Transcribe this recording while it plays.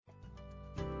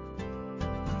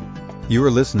You are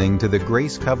listening to the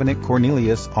Grace Covenant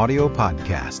Cornelius audio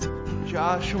podcast.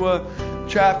 Joshua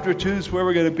chapter 2 is where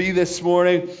we're going to be this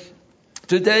morning.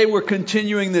 Today we're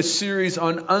continuing this series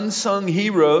on unsung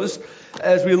heroes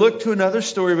as we look to another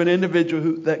story of an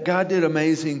individual that God did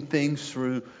amazing things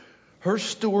through. Her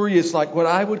story is like what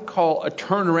I would call a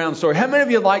turnaround story. How many of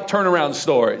you like turnaround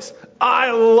stories? I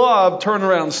love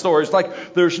turnaround stories.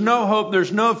 Like there's no hope,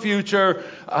 there's no future.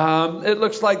 It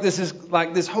looks like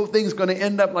this whole thing's going to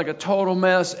end up like a total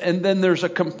mess, and then there's a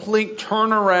complete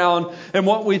turnaround, and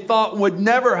what we thought would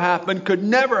never happen, could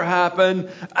never happen,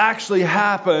 actually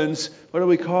happens. What do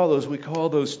we call those? We call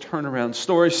those turnaround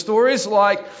stories. Stories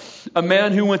like a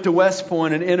man who went to West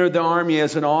Point and entered the Army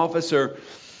as an officer,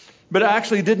 but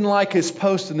actually didn't like his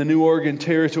post in the New Oregon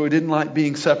Territory, didn't like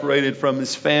being separated from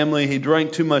his family. He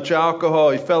drank too much alcohol,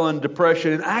 he fell into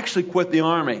depression, and actually quit the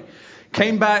Army.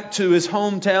 Came back to his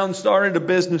hometown, started a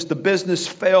business. The business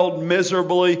failed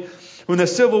miserably. When the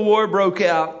Civil War broke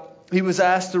out, he was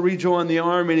asked to rejoin the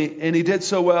Army, and he did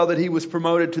so well that he was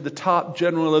promoted to the top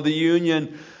general of the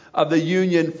Union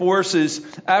forces.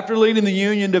 After leading the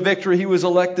Union to victory, he was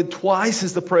elected twice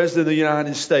as the President of the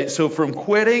United States. So from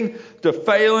quitting to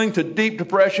failing to deep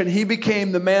depression, he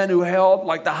became the man who held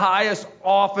like the highest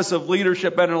office of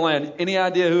leadership in our land. Any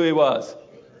idea who he was?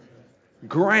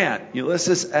 Grant,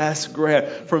 Ulysses S.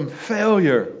 Grant. From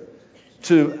failure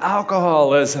to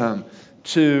alcoholism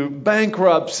to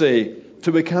bankruptcy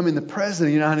to becoming the President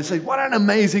of the United States. What an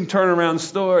amazing turnaround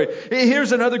story.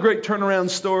 Here's another great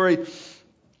turnaround story.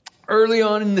 Early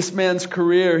on in this man's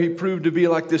career, he proved to be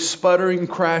like this sputtering,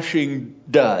 crashing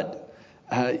dud.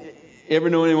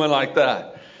 Ever know anyone like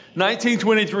that?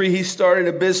 1923, he started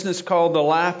a business called the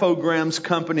Laugh-O-Grams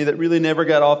Company that really never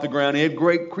got off the ground. He had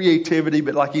great creativity,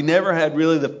 but like he never had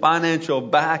really the financial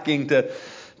backing to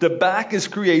back his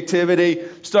creativity.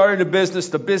 Started a business.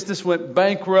 The business went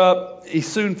bankrupt. He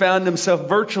soon found himself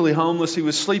virtually homeless. He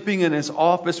was sleeping in his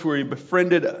office where he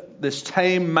befriended this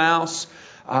tame mouse.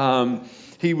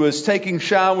 He was taking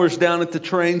showers down at the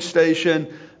train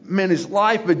station. Man, his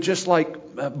life had just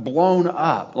blown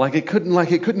up. Like it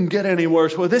couldn't get any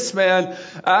worse. Well, this man,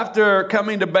 after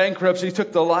coming to bankruptcy, he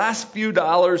took the last few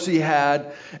dollars he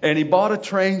had and he bought a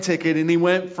train ticket, and he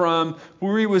went from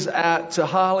where he was at to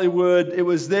Hollywood. It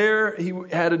was there he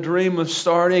had a dream of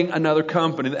starting another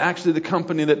company, actually the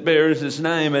company that bears his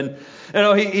name. And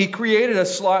he created a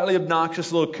slightly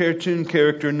obnoxious little cartoon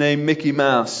character named Mickey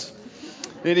Mouse.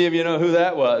 Any of you know who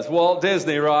that was? Walt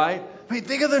Disney, right? I mean,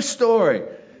 think of the story.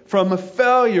 From a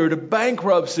failure to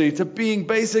bankruptcy to being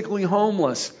basically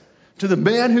homeless to the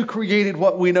man who created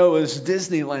what we know as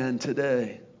Disneyland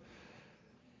today.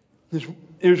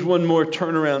 Here's one more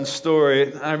turnaround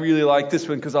story. I really like this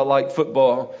one because I like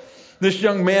football. This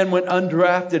young man went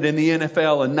undrafted in the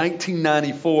NFL in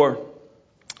 1994.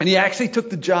 And he actually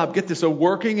took the job, get this, of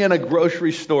working in a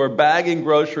grocery store, bagging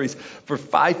groceries for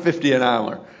 $5.50 an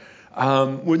hour.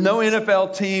 With no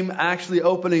NFL team actually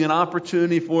opening an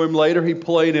opportunity for him. Later he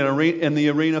played in the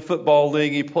Arena Football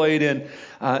League. He played in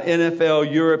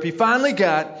NFL Europe. He finally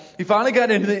got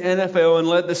into the NFL and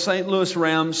led the St. Louis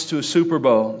Rams to a Super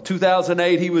Bowl. In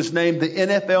 2008, he was named the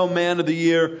NFL Man of the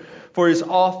Year for his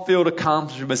off-field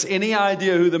accomplishments. Any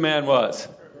idea who the man was?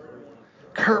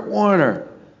 Kurt Warner.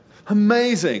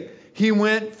 Amazing. He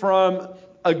went from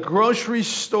a grocery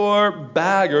store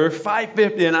bagger,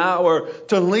 $5.50 an hour,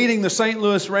 to leading the St.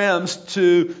 Louis Rams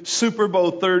to Super Bowl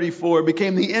 34,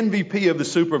 became the MVP of the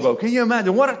Super Bowl. Can you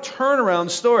imagine? What a turnaround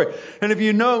story. And if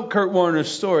you know Kurt Warner's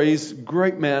story, he's a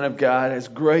great man of God, has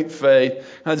great faith,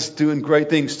 God's doing great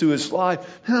things to his life.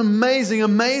 And amazing,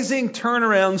 amazing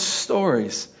turnaround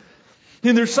stories.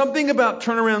 And there's something about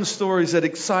turnaround stories that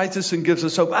excites us and gives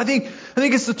us hope. I think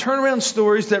it's the turnaround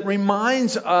stories that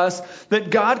reminds us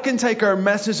that God can take our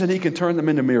messes and He can turn them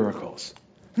into miracles.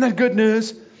 Isn't that good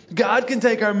news? God can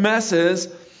take our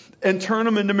messes and turn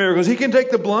them into miracles. He can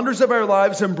take the blunders of our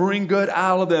lives and bring good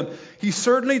out of them. He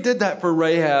certainly did that for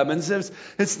Rahab. And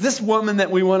it's this woman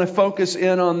that we want to focus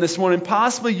in on this morning.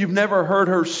 Possibly you've never heard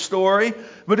her story,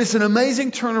 but it's an amazing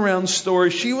turnaround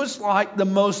story. She was like the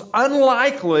most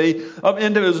unlikely of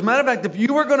individuals. As a matter of fact, if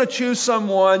you were going to choose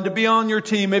someone to be on your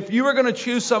team, if you were going to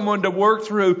choose someone to work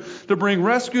through, to bring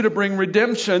rescue, to bring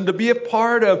redemption, to be a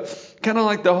part of kind of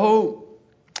like the whole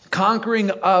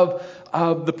conquering of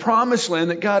the promised land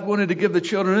that God wanted to give the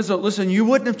children of Israel. Listen, you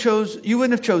wouldn't have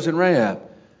chosen Rahab.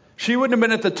 She wouldn't have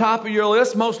been at the top of your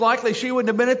list. Most likely, she wouldn't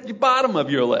have been at the bottom of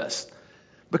your list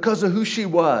because of who she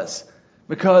was,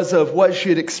 because of what she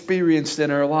had experienced in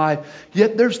her life.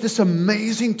 Yet there's this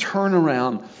amazing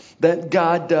turnaround that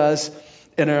God does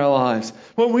in our lives.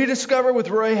 What we discover with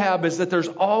Rahab is that there's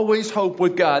always hope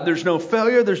with God. There's no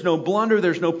failure, there's no blunder,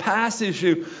 there's no past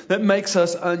issue that makes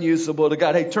us unusable to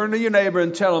God. Hey, turn to your neighbor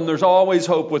and tell him there's always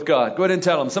hope with God. Go ahead and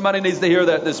tell him. Somebody needs to hear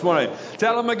that this morning.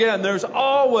 Tell him again, there's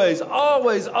always,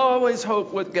 always, always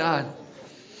hope with God.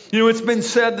 You know, it's been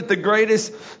said that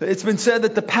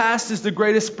the past is the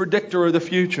greatest predictor of the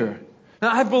future.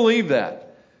 Now, I believe that.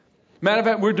 Matter of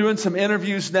fact, we're doing some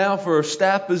interviews now for a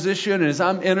staff position. And as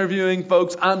I'm interviewing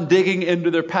folks, I'm digging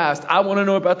into their past. I want to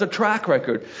know about their track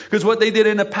record. Because what they did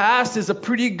in the past is a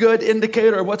pretty good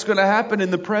indicator of what's going to happen in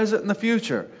the present and the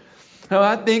future. Now,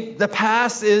 I think the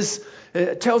past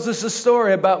tells us a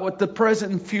story about what the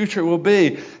present and future will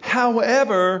be.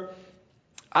 However,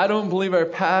 I don't believe our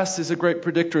past is a great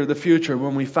predictor of the future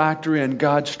when we factor in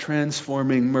God's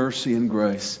transforming mercy and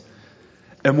grace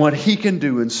and what He can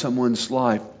do in someone's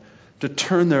life to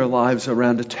turn their lives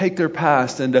around, to take their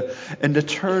past and to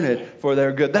turn it for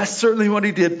their good. That's certainly what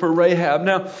He did for Rahab.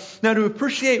 Now to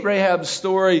appreciate Rahab's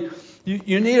story,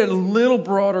 you need a little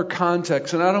broader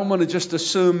context. And I don't want to just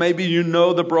assume maybe you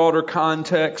know the broader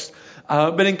context.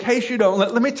 But in case you don't,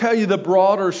 let me tell you the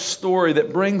broader story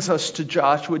that brings us to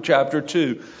Joshua chapter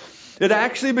 2. It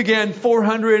actually began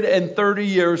 430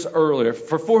 years earlier.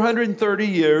 For 430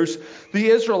 years, the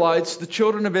Israelites, the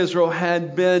children of Israel,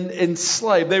 had been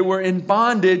enslaved. They were in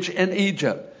bondage in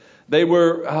Egypt. They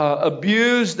were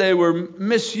abused. They were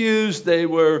misused. They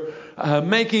were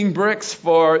making bricks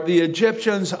for the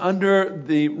Egyptians under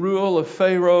the rule of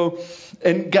Pharaoh.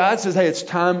 And God says, hey, it's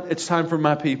time for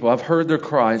my people. I've heard their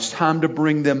cry. It's time to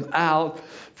bring them out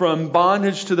from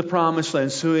bondage to the promised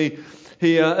land. So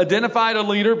He identified a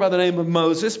leader by the name of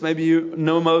Moses. Maybe you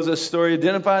know Moses' story.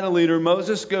 Identified a leader.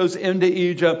 Moses goes into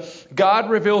Egypt.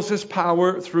 God reveals His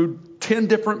power through 10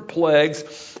 different plagues.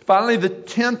 Finally, the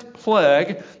 10th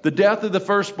plague, the death of the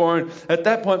firstborn. At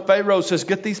that point, Pharaoh says,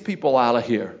 get these people out of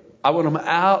here. I want them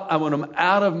out. I want them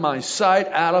out of my sight,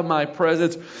 out of my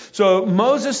presence. So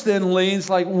Moses then leads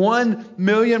like 1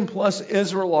 million plus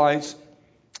Israelites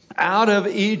out of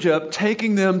Egypt,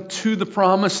 taking them to the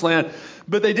promised land.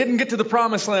 But they didn't get to the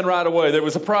promised land right away. There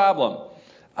was a problem.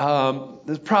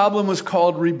 The problem was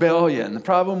called rebellion. The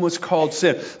problem was called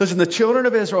sin. Listen, the children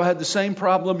of Israel had the same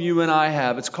problem you and I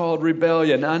have. It's called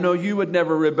rebellion. I know you would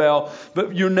never rebel,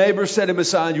 but your neighbor sitting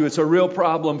beside you, it's a real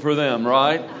problem for them,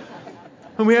 right?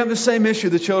 And we have the same issue,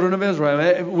 the children of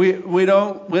Israel. We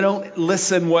don't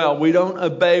listen well. We don't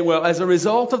obey well. As a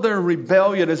result of their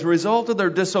rebellion, as a result of their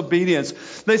disobedience,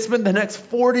 they spent the next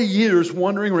 40 years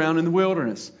wandering around in the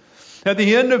wilderness. At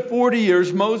the end of 40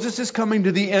 years, Moses is coming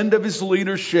to the end of his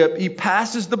leadership. He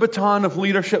passes the baton of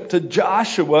leadership to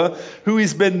Joshua, who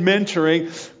he's been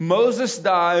mentoring. Moses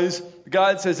dies.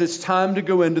 God says it's time to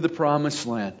go into the promised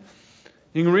land.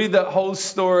 You can read that whole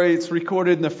story. It's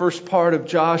recorded in the first part of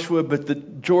Joshua, but the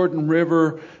Jordan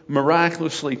River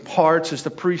miraculously parts as the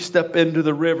priests step into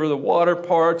the river. The water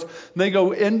parts. They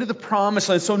go into the promised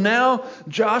land. So now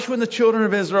Joshua and the children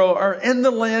of Israel are in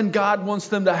the land God wants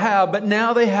them to have, but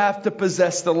now they have to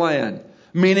possess the land.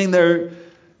 Meaning there's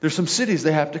some cities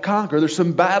they have to conquer. There's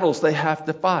some battles they have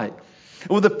to fight.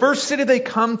 Well, the first city they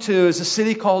come to is a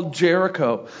city called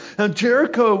Jericho. Now,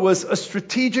 Jericho was a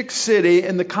strategic city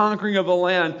in the conquering of the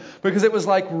land because it was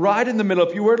like right in the middle.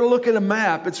 If you were to look at a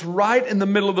map, it's right in the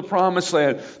middle of the promised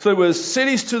land. So there was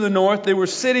cities to the north, there were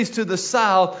cities to the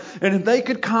south, and if they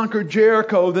could conquer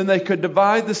Jericho, then they could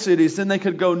divide the cities, then they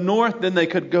could go north, then they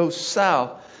could go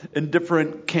south in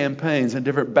different campaigns and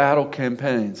different battle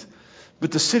campaigns.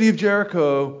 But the city of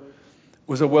Jericho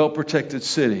was a well-protected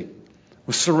city.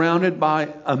 Was surrounded by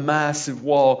a massive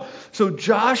wall. So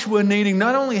Joshua, needing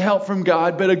not only help from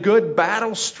God, but a good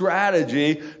battle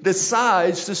strategy,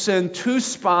 decides to send 2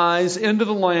 spies into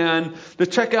the land to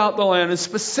check out the land. And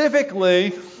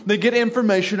specifically, they get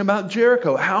information about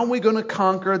Jericho. How are we going to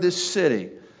conquer this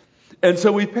city? And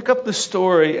so we pick up the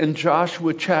story in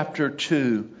Joshua chapter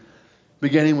 2,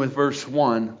 beginning with verse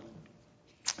 1.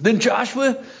 Then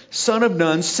Joshua, son of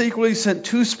Nun, secretly sent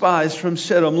 2 spies from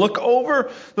Shittim. Look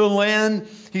over the land,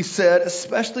 he said,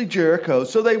 especially Jericho.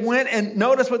 So they went and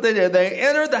notice what they did. They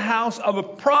entered the house of a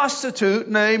prostitute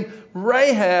named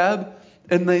Rahab,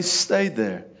 and they stayed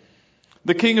there.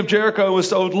 The king of Jericho was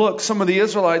told, look, some of the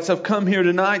Israelites have come here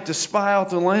tonight to spy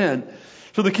out the land.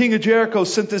 So the king of Jericho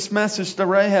sent this message to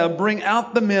Rahab, bring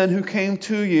out the men who came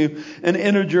to you and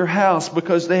entered your house,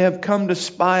 because they have come to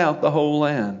spy out the whole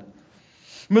land.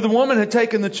 But the woman had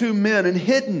taken the 2 men and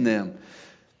hidden them.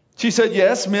 She said,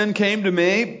 yes, men came to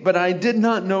me, but I did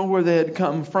not know where they had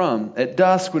come from. At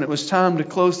dusk, when it was time to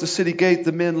close the city gate,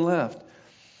 the men left.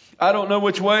 I don't know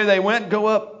which way they went.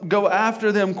 Go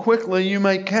after them quickly. You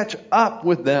may catch up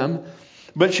with them.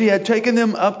 But she had taken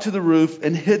them up to the roof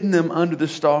and hidden them under the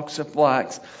stalks of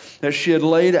flax that she had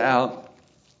laid out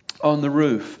on the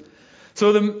roof.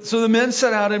 So the men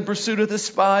set out in pursuit of the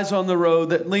spies on the road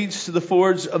that leads to the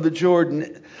fords of the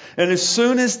Jordan. And as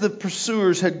soon as the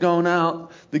pursuers had gone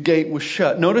out, the gate was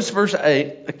shut. Notice verse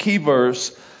 8, a key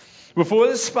verse. Before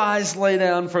the spies lay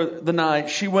down for the night,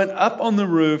 she went up on the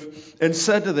roof and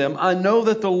said to them, I know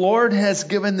that the Lord has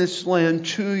given this land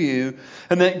to you,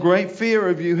 and that great fear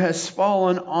of you has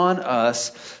fallen on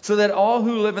us, so that all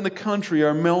who live in the country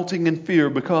are melting in fear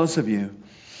because of you.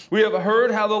 We have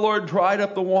heard how the Lord dried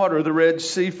up the water of the Red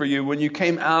Sea for you when you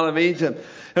came out of Egypt,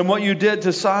 and what you did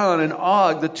to Sihon and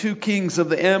Og, the two kings of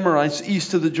the Amorites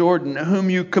east of the Jordan, whom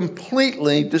you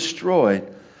completely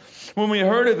destroyed. When we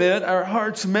heard of it, our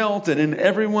hearts melted and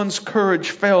everyone's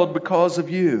courage failed because of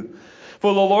you.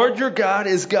 For the Lord your God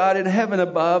is God in heaven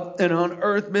above and on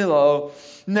earth below.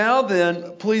 Now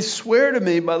then, please swear to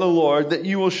me by the Lord that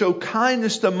you will show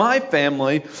kindness to my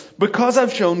family because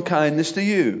I've shown kindness to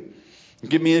you.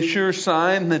 Give me a sure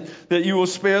sign that you will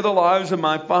spare the lives of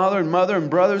my father and mother and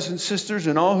brothers and sisters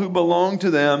and all who belong to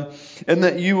them, and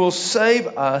that you will save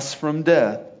us from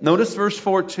death. Notice verse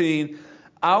 14,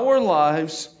 our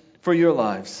lives for your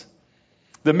lives.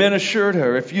 The men assured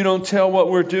her, if you don't tell what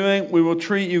we're doing, we will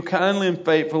treat you kindly and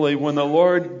faithfully when the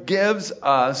Lord gives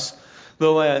us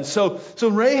the land. So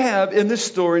Rahab in this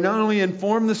story not only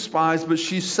informed the spies, but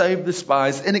she saved the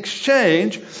spies. In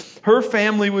exchange, her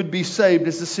family would be saved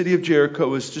as the city of Jericho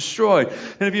was destroyed.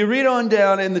 And if you read on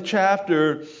down in the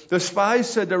chapter, the spies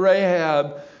said to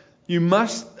Rahab, you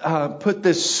must put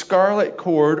this scarlet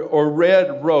cord or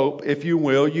red rope, if you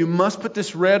will. You must put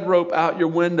this red rope out your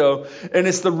window. And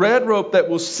it's the red rope that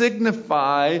will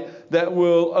signify, that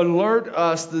will alert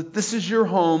us that this is your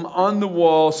home on the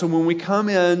wall. So when we come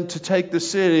in to take the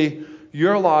city,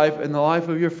 your life and the life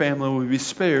of your family will be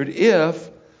spared if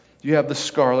you have the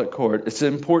scarlet cord. It's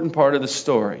an important part of the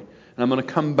story. And I'm going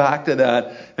to come back to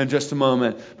that in just a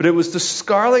moment. But it was the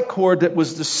scarlet cord that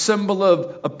was the symbol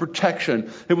of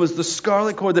protection. It was the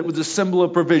scarlet cord that was the symbol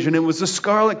of provision. It was the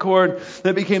scarlet cord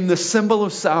that became the symbol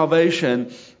of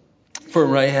salvation for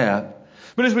Rahab.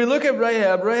 But as we look at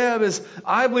Rahab, Rahab is,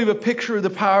 I believe, a picture of the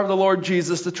power of the Lord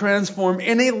Jesus to transform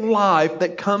any life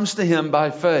that comes to Him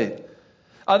by faith.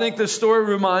 I think this story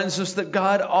reminds us that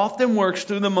God often works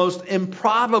through the most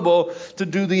improbable to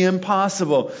do the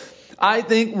impossible. I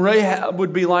think Rahab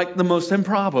would be like the most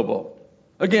improbable.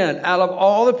 Again, out of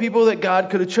all the people that God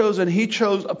could have chosen, He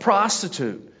chose a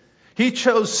prostitute. He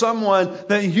chose someone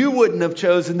that you wouldn't have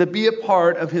chosen to be a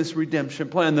part of His redemption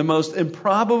plan. The most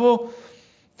improbable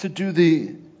to do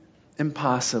the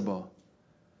impossible.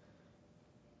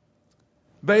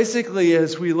 Basically,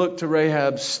 as we look to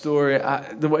Rahab's story,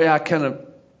 the way I kind of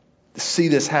see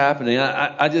this happening,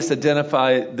 I just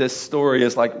identify this story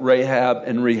as like Rahab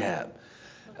and rehab.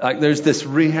 Like there's this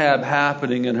rehab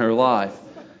happening in her life.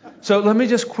 So let me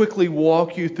just quickly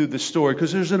walk you through the story,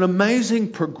 because there's an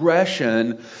amazing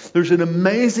progression. There's an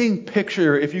amazing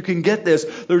picture. If you can get this,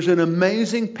 there's an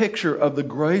amazing picture of the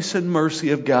grace and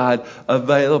mercy of God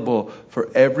available for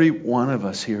every one of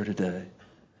us here today.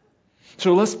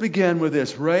 So let's begin with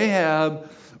this. Rahab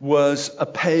was a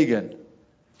pagan.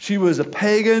 She was a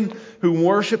pagan who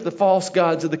worshipped the false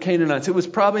gods of the Canaanites. It was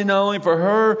probably not only for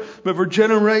her, but for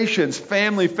generations.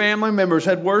 Family members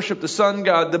had worshipped the sun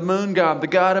god, the moon god, the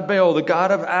god of Baal, the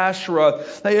god of Asherah.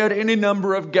 They had any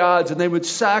number of gods, and they would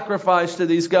sacrifice to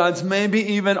these gods,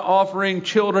 maybe even offering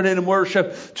children in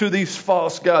worship to these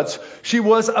false gods. She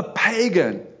was a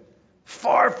pagan,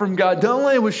 far from God. Not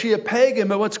only was she a pagan,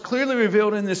 but what's clearly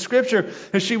revealed in this scripture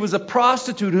is she was a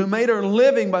prostitute who made her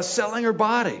living by selling her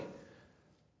body.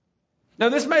 Now,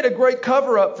 this made a great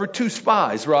cover-up for two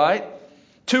spies, right?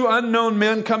 Two unknown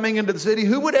men coming into the city.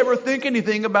 Who would ever think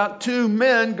anything about two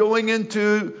men going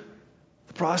into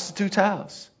the prostitute's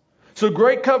house? So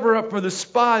great cover-up for the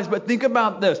spies. But think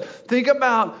about this. Think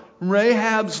about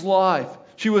Rahab's life.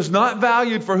 She was not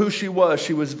valued for who she was.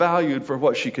 She was valued for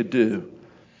what she could do.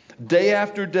 Day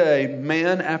after day,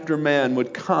 man after man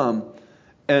would come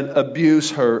and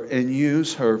abuse her and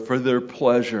use her for their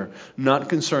pleasure, not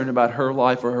concerned about her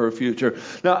life or her future.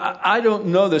 Now, I don't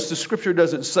know this. The scripture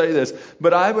doesn't say this,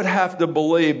 but I would have to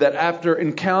believe that after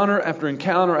encounter after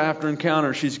encounter after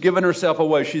encounter, she's given herself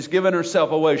away. She's given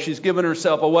herself away. She's given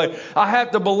herself away. I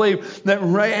have to believe that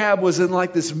Rahab was in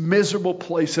like this miserable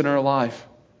place in her life.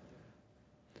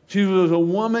 She was a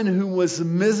woman who was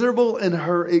miserable in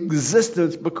her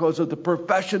existence because of the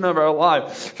profession of her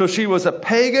life. So she was a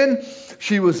pagan.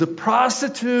 She was a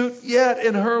prostitute. Yet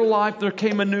in her life there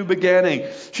came a new beginning.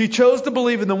 She chose to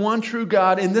believe in the one true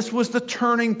God, and this was the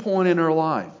turning point in her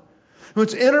life.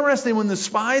 What's interesting, when the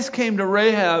spies came to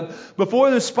Rahab,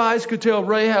 before the spies could tell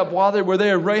Rahab while they were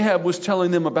there, Rahab was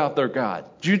telling them about their God.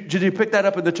 Did you pick that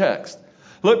up in the text?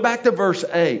 Look back to verse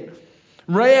 8.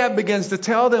 Rahab begins to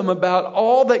tell them about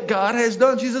all that God has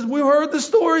done. She says, we've heard the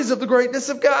stories of the greatness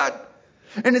of God.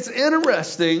 And it's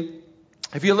interesting,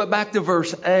 if you look back to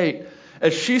verse 8,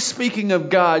 as she's speaking of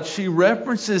God, she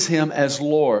references him as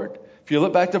Lord. If you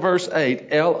look back to verse 8,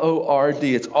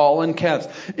 L-O-R-D, it's all in caps.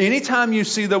 Anytime you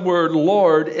see the word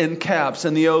Lord in caps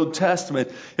in the Old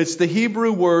Testament, it's the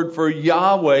Hebrew word for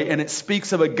Yahweh, and it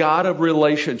speaks of a God of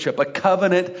relationship, a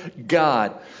covenant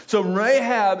God. So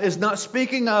Rahab is not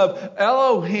speaking of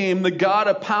Elohim, the God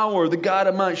of power, the God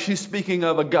of might. She's speaking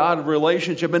of a God of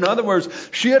relationship. In other words,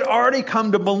 she had already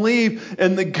come to believe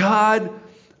in the God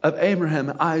of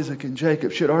Abraham, Isaac, and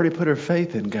Jacob. She had already put her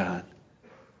faith in God.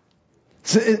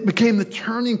 So it became the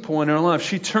turning point in her life.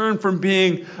 She turned from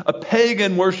being a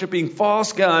pagan worshiping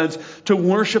false gods to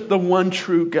worship the one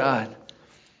true God.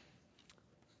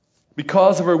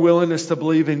 Because of her willingness to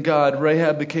believe in God,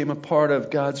 Rahab became a part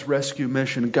of God's rescue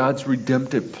mission, God's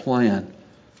redemptive plan.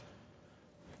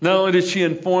 Not only did she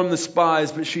inform the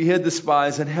spies, but she hid the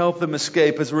spies and helped them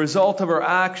escape. As a result of her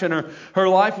action, her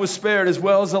life was spared, as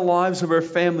well as the lives of her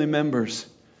family members.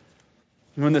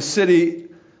 When the city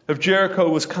of Jericho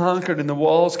was conquered and the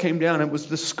walls came down, it was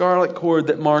the scarlet cord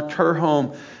that marked her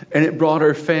home, and it brought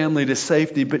her family to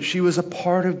safety. But she was a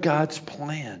part of God's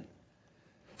plan.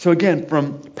 So again,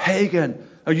 from pagan,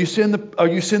 are you seeing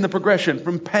the progression?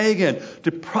 From pagan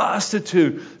to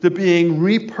prostitute to being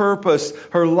repurposed,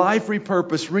 her life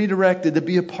repurposed, redirected to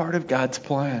be a part of God's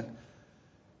plan.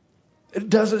 It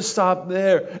doesn't stop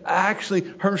there.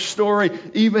 Actually, her story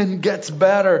even gets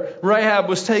better. Rahab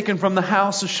was taken from the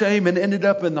house of shame and ended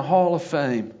up in the hall of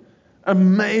fame.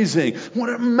 Amazing. What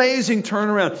an amazing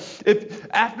turnaround.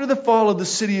 After the fall of the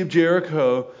city of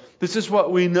Jericho, this is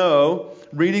what we know,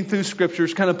 reading through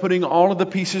scriptures, kind of putting all of the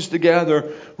pieces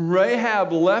together.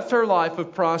 Rahab left her life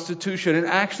of prostitution and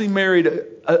actually married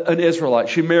an Israelite.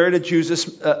 She married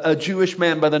a Jewish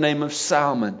man by the name of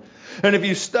Salmon. And if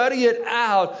you study it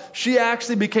out, she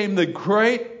actually became the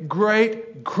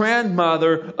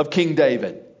great-great-grandmother of King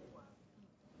David.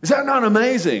 Is that not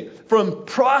amazing? From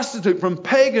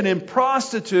pagan and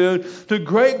prostitute to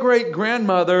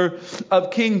great-great-grandmother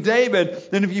of King David.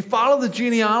 And if you follow the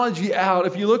genealogy out,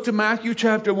 if you look to Matthew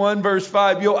chapter 1, verse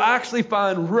 5, you'll actually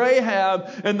find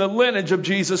Rahab in the lineage of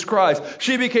Jesus Christ.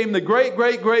 She became the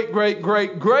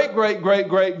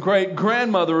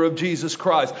great-great-great-great-great-great-great-great-grandmother of Jesus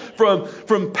Christ.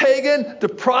 From pagan to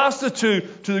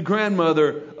prostitute to the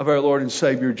grandmother of our Lord and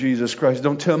Savior Jesus Christ.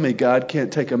 Don't tell me God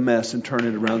can't take a mess and turn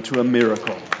it around to a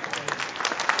miracle.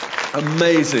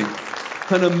 Amazing.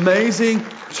 An amazing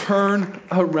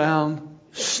turn-around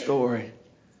story.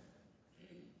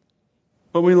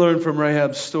 What we learn from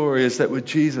Rahab's story is that with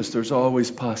Jesus, there's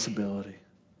always possibility.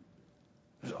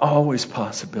 There's always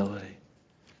possibility.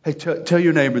 Hey, tell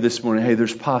your neighbor this morning, hey,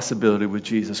 there's possibility with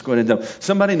Jesus. Go ahead and tell them.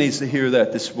 Somebody needs to hear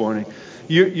that this morning.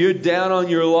 You're down on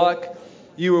your luck.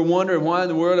 You were wondering, why in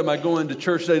the world am I going to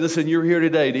church today? Listen, you're here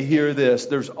today to hear this.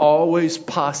 There's always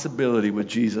possibility with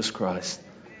Jesus Christ.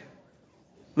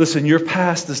 Listen, your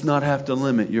past does not have to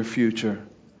limit your future.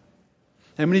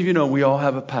 How many of you know we all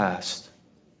have a past?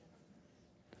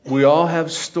 We all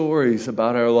have stories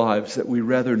about our lives that we'd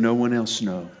rather no one else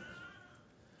know.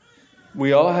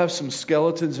 We all have some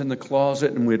skeletons in the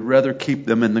closet and we'd rather keep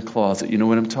them in the closet. You know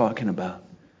what I'm talking about.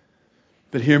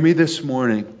 But hear me this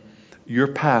morning. Your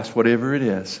past, whatever it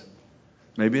is,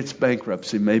 maybe it's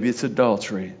bankruptcy, maybe it's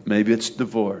adultery, maybe it's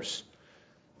divorce.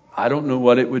 I don't know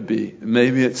what it would be.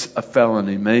 Maybe it's a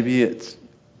felony. Maybe it's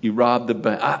you robbed the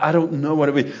bank. I don't know what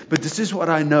it would be. But this is what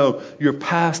I know. Your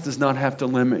past does not have to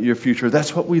limit your future.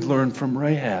 That's what we learned from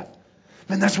Rahab.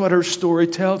 And that's what her story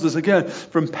tells us. Again,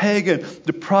 from pagan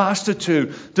to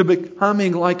prostitute to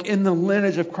becoming like in the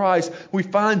lineage of Christ. We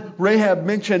find Rahab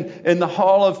mentioned in the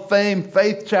Hall of Fame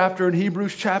faith chapter in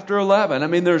Hebrews chapter 11. I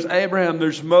mean, there's Abraham,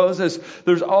 there's Moses,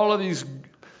 there's all of these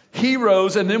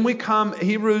heroes. And then we come,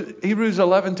 Hebrews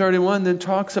 11:31 then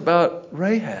talks about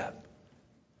Rahab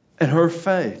and her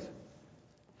faith.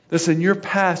 Listen, your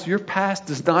past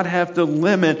does not have to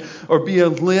limit or be a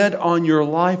lid on your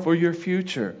life or your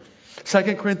future.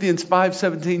 2 Corinthians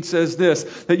 5:17 says this,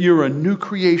 that you're a new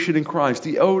creation in Christ.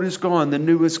 The old is gone, the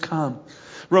new has come.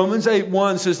 Romans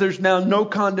 8:1 says there's now no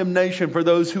condemnation for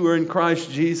those who are in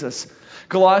Christ Jesus.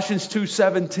 Colossians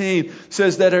 2:17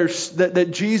 says that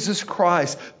Jesus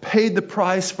Christ paid the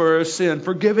price for our sin,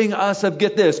 forgiving us of,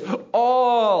 get this,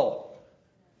 all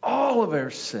of our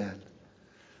sin.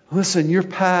 Listen, your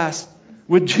past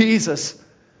with Jesus,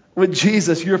 With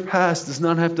Jesus, your past does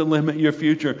not have to limit your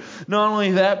future. Not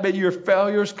only that, but your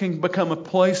failures can become a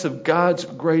place of God's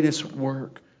greatest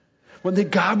work. When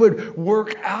God would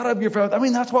work out of your failures. I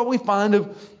mean, that's what we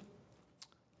find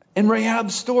in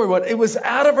Rahab's story. It was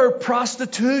out of her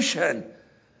prostitution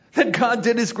that God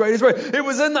did His greatest work. It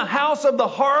was in the house of the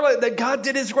harlot that God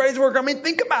did His greatest work. I mean,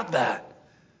 think about that.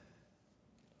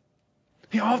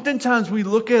 Oftentimes we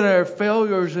look at our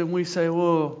failures and we say,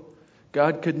 well,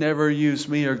 God could never use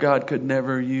me, or God could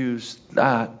never use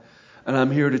that. And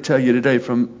I'm here to tell you today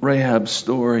from Rahab's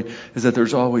story is that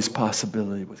there's always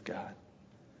possibility with God.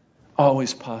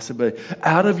 Always possibility.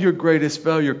 Out of your greatest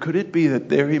failure, could it be that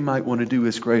there He might want to do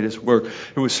His greatest work?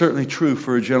 It was certainly true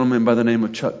for a gentleman by the name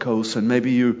of Chuck Colson.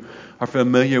 Maybe you are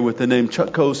familiar with the name.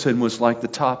 Chuck Colson was like the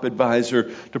top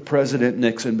advisor to President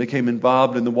Nixon, became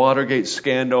involved in the Watergate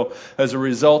scandal. As a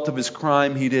result of his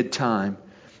crime, he did time.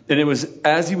 And it was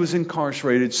as he was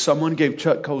incarcerated, someone gave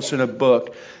Chuck Colson a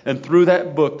book. And through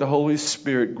that book, the Holy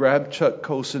Spirit grabbed Chuck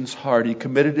Colson's heart. He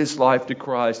committed his life to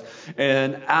Christ.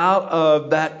 And out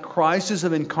of that crisis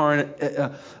of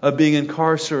being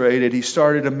incarcerated, he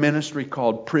started a ministry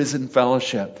called Prison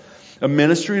Fellowship. A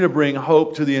ministry to bring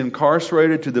hope to the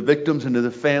incarcerated, to the victims, and to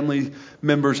the family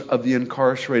members of the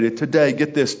incarcerated. Today,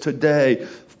 get this, today,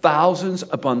 thousands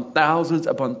upon thousands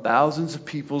upon thousands of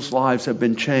people's lives have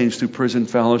been changed through Prison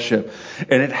Fellowship.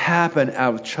 And it happened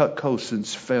out of Chuck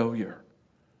Colson's failure.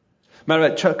 Matter of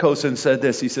fact, Chuck Colson said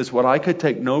this. He says, what I could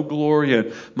take no glory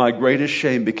in, my greatest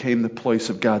shame became the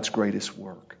place of God's greatest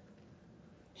work.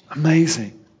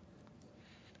 Amazing.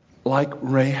 Like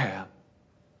Rahab.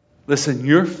 Listen,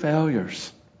 your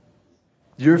failures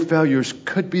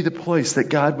could be the place that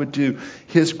God would do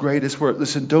His greatest work.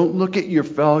 Listen, don't look at your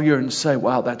failure and say,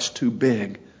 wow, that's too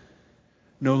big.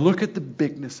 No, look at the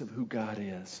bigness of who God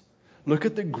is. Look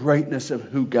at the greatness of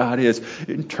who God is.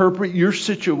 Interpret your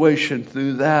situation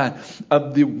through that,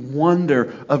 of the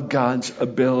wonder of God's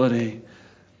ability.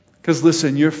 Because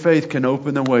listen, your faith can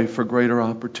open the way for greater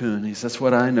opportunities. That's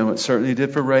what I know. It certainly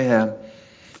did for Rahab.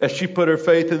 As she put her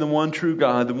faith in the one true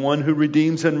God, the one who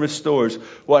redeems and restores,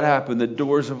 what happened? The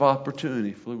doors of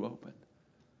opportunity flew open.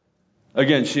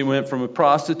 Again, she went from a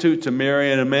prostitute to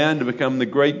marrying a man to become the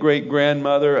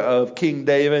great-great-grandmother of King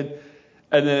David.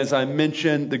 And then, as I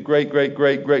mentioned, the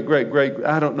great-great-great-great-great-great,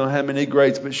 I don't know how many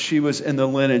greats, but she was in the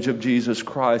lineage of Jesus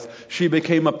Christ. She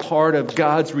became a part of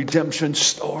God's redemption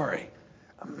story.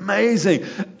 Amazing.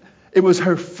 It was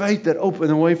her faith that opened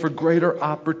the way for greater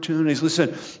opportunities.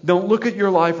 Listen, don't look at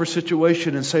your life or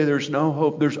situation and say there's no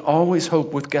hope. There's always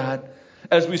hope with God.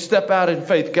 As we step out in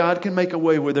faith, God can make a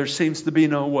way where there seems to be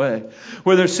no way.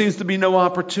 Where there seems to be no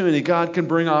opportunity, God can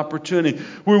bring opportunity.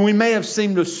 Where we may have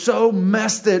seemed to so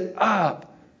messed it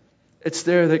up, it's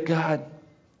there that God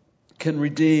can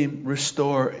redeem,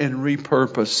 restore, and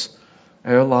repurpose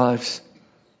our lives.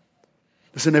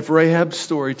 Listen, if Rahab's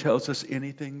story tells us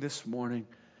anything this morning,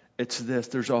 it's this: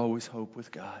 there's always hope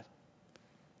with God.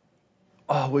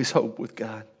 Always hope with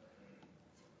God.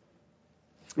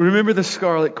 Remember the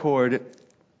scarlet cord,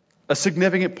 a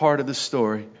significant part of the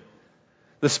story.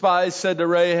 The spies said to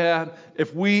Rahab,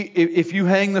 if you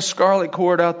hang the scarlet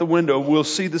cord out the window, we'll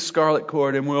see the scarlet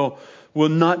cord and we'll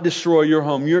not destroy your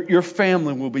home. Your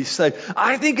family will be safe.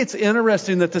 I think it's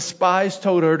interesting that the spies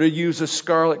told her to use a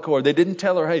scarlet cord. They didn't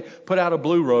tell her, hey, put out a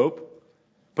blue rope,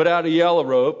 put out a yellow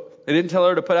rope. They didn't tell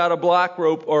her to put out a black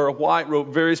rope or a white rope,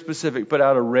 very specific, put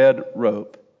out a red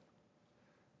rope.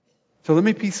 So let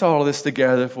me piece all of this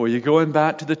together for you. Going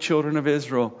back to the children of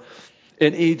Israel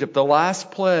in Egypt, the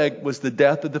last plague was the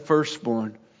death of the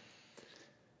firstborn.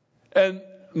 And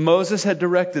Moses had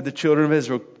directed the children of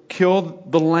Israel, kill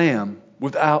the lamb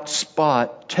without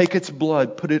spot, take its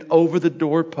blood, put it over the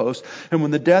doorpost. And when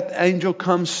the death angel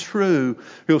comes through,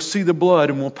 he'll see the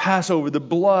blood and will pass over the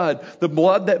blood. The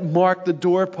blood that marked the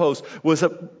doorpost was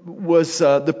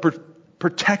the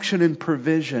protection and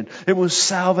provision. It was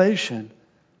salvation.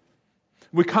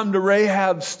 We come to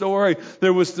Rahab's story.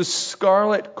 There was the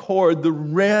scarlet cord, the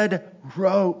red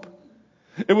rope.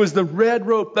 It was the red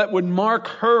rope that would mark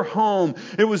her home.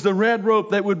 It was the red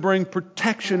rope that would bring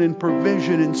protection and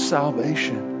provision and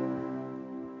salvation.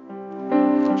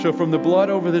 So from the blood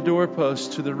over the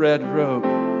doorpost to the red rope,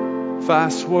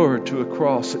 fast forward to a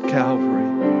cross at Calvary.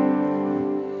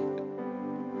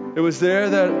 It was there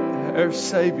that our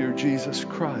Savior, Jesus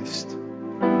Christ,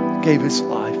 gave His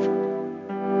life.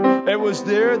 It was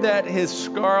there that His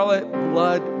scarlet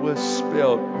blood was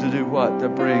spilled to do what? To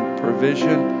bring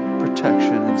provision,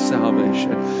 protection, and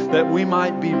salvation. That we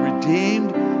might be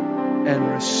redeemed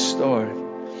and restored.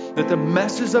 That the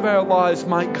messes of our lives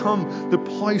might come the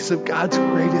place of God's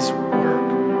greatest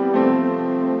work.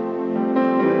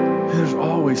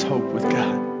 always hope with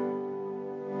God.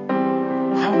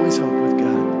 Always hope with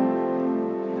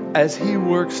God. As He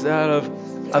works out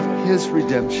of His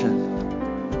redemption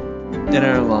in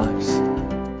our lives.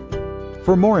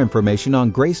 For more information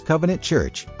on Grace Covenant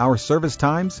Church, our service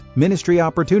times, ministry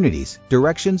opportunities,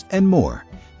 directions, and more,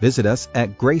 visit us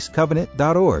at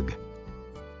gracecovenant.org.